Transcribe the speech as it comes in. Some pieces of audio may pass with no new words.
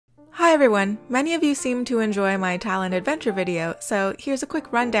Hi everyone! Many of you seem to enjoy my Thailand adventure video, so here's a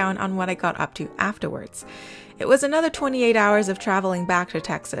quick rundown on what I got up to afterwards. It was another 28 hours of traveling back to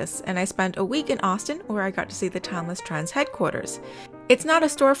Texas, and I spent a week in Austin where I got to see the Timeless Trends headquarters. It's not a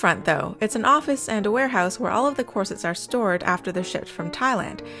storefront though, it's an office and a warehouse where all of the corsets are stored after they're shipped from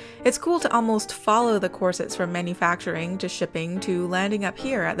Thailand. It's cool to almost follow the corsets from manufacturing to shipping to landing up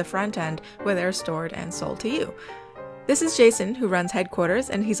here at the front end where they're stored and sold to you. This is Jason, who runs headquarters,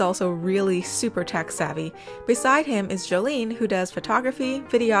 and he's also really super tech savvy. Beside him is Jolene, who does photography,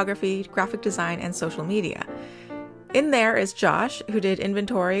 videography, graphic design, and social media. In there is Josh, who did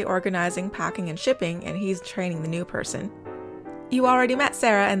inventory, organizing, packing, and shipping, and he's training the new person. You already met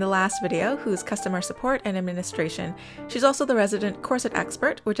Sarah in the last video, who's customer support and administration. She's also the resident corset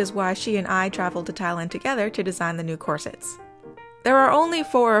expert, which is why she and I traveled to Thailand together to design the new corsets. There are only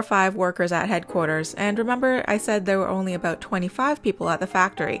 4 or 5 workers at headquarters, and remember I said there were only about 25 people at the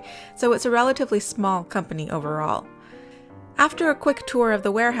factory, so it's a relatively small company overall. After a quick tour of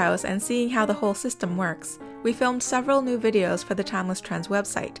the warehouse and seeing how the whole system works, we filmed several new videos for the Timeless Trends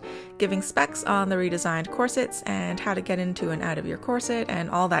website, giving specs on the redesigned corsets and how to get into and out of your corset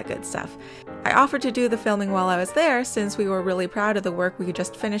and all that good stuff. I offered to do the filming while I was there since we were really proud of the work we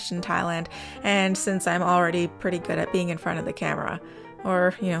just finished in Thailand, and since I'm already pretty good at being in front of the camera.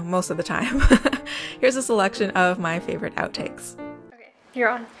 Or, you know, most of the time. Here's a selection of my favorite outtakes. Okay, you're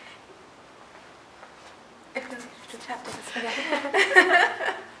on.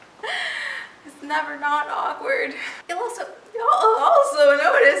 It's never not awkward. You'll also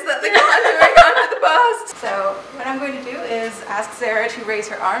notice that the contouring onto the bust. So what I'm going to do is ask Sarah to raise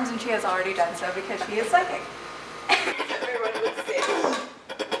her arms, and she has already done so because she is psychic. Everyone would say.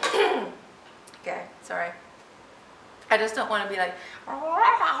 Okay, sorry. I just don't want to be like,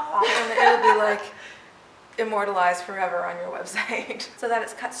 and it'll be like immortalized forever on your website. So that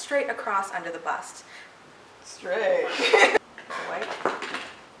it's cut straight across under the bust. Straight. White.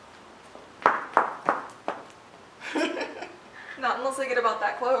 Not unless I get about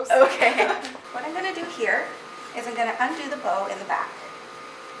that close. Okay. What I'm going to do here is I'm going to undo the bow in the back.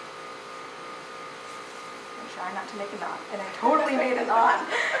 I'm trying not to make a knot, and I totally made a knot.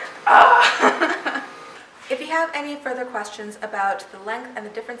 If you have any further questions about the length and the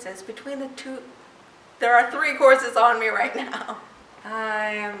differences between the two, there are 3 corsets on me right now.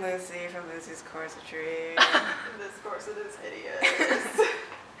 Hi, I'm Lucy from Lucy's Corsetry. This corset is hideous.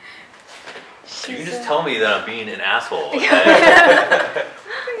 You can just tell me that I'm being an asshole, okay?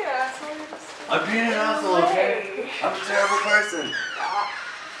 I'm being an asshole, okay? I'm a terrible person.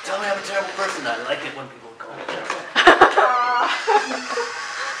 Tell me I'm a terrible person. I like it when people call me terrible.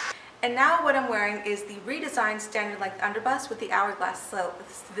 And now what I'm wearing is the redesigned standard length underbust with the hourglass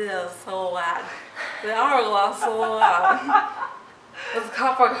silhouette. The hourglass silhouette. With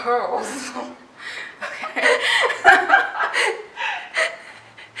copper curls. Okay.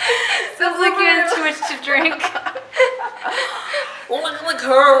 Sounds like you had too much to drink. Look at the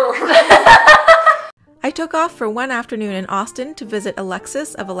curl. I took off for one afternoon in Austin to visit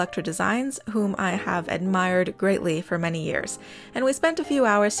Alexis of Electra Designs, whom I have admired greatly for many years, and we spent a few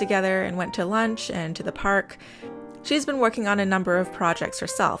hours together and went to lunch and to the park. She's been working on a number of projects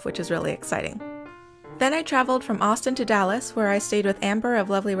herself, which is really exciting. Then I traveled from Austin to Dallas, where I stayed with Amber of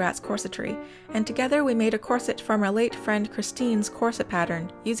Lovely Rat's Corsetry, and together we made a corset from our late friend Christine's corset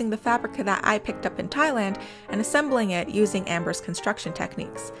pattern, using the fabric that I picked up in Thailand and assembling it using Amber's construction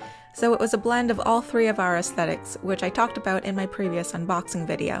techniques. So it was a blend of all 3 of our aesthetics, which I talked about in my previous unboxing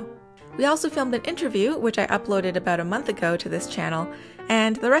video. We also filmed an interview, which I uploaded about a month ago to this channel,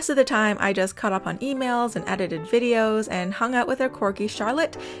 and the rest of the time I just caught up on emails and edited videos and hung out with our corgi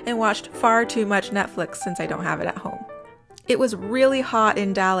Charlotte and watched far too much Netflix since I don't have it at home. It was really hot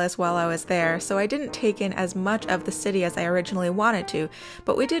in Dallas while I was there, so I didn't take in as much of the city as I originally wanted to,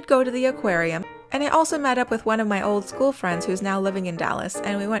 but we did go to the aquarium, and I also met up with one of my old school friends who's now living in Dallas,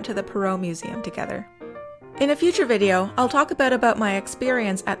 and we went to the Perot Museum together. In a future video, I'll talk about my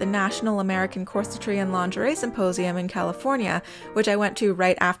experience at the National American Corsetry and Lingerie Symposium in California, which I went to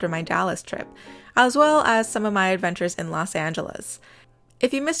right after my Dallas trip, as well as some of my adventures in Los Angeles.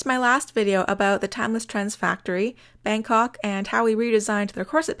 If you missed my last video about the Timeless Trends factory, Bangkok, and how we redesigned their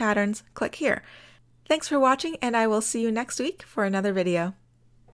corset patterns, click here. Thanks for watching, and I will see you next week for another video.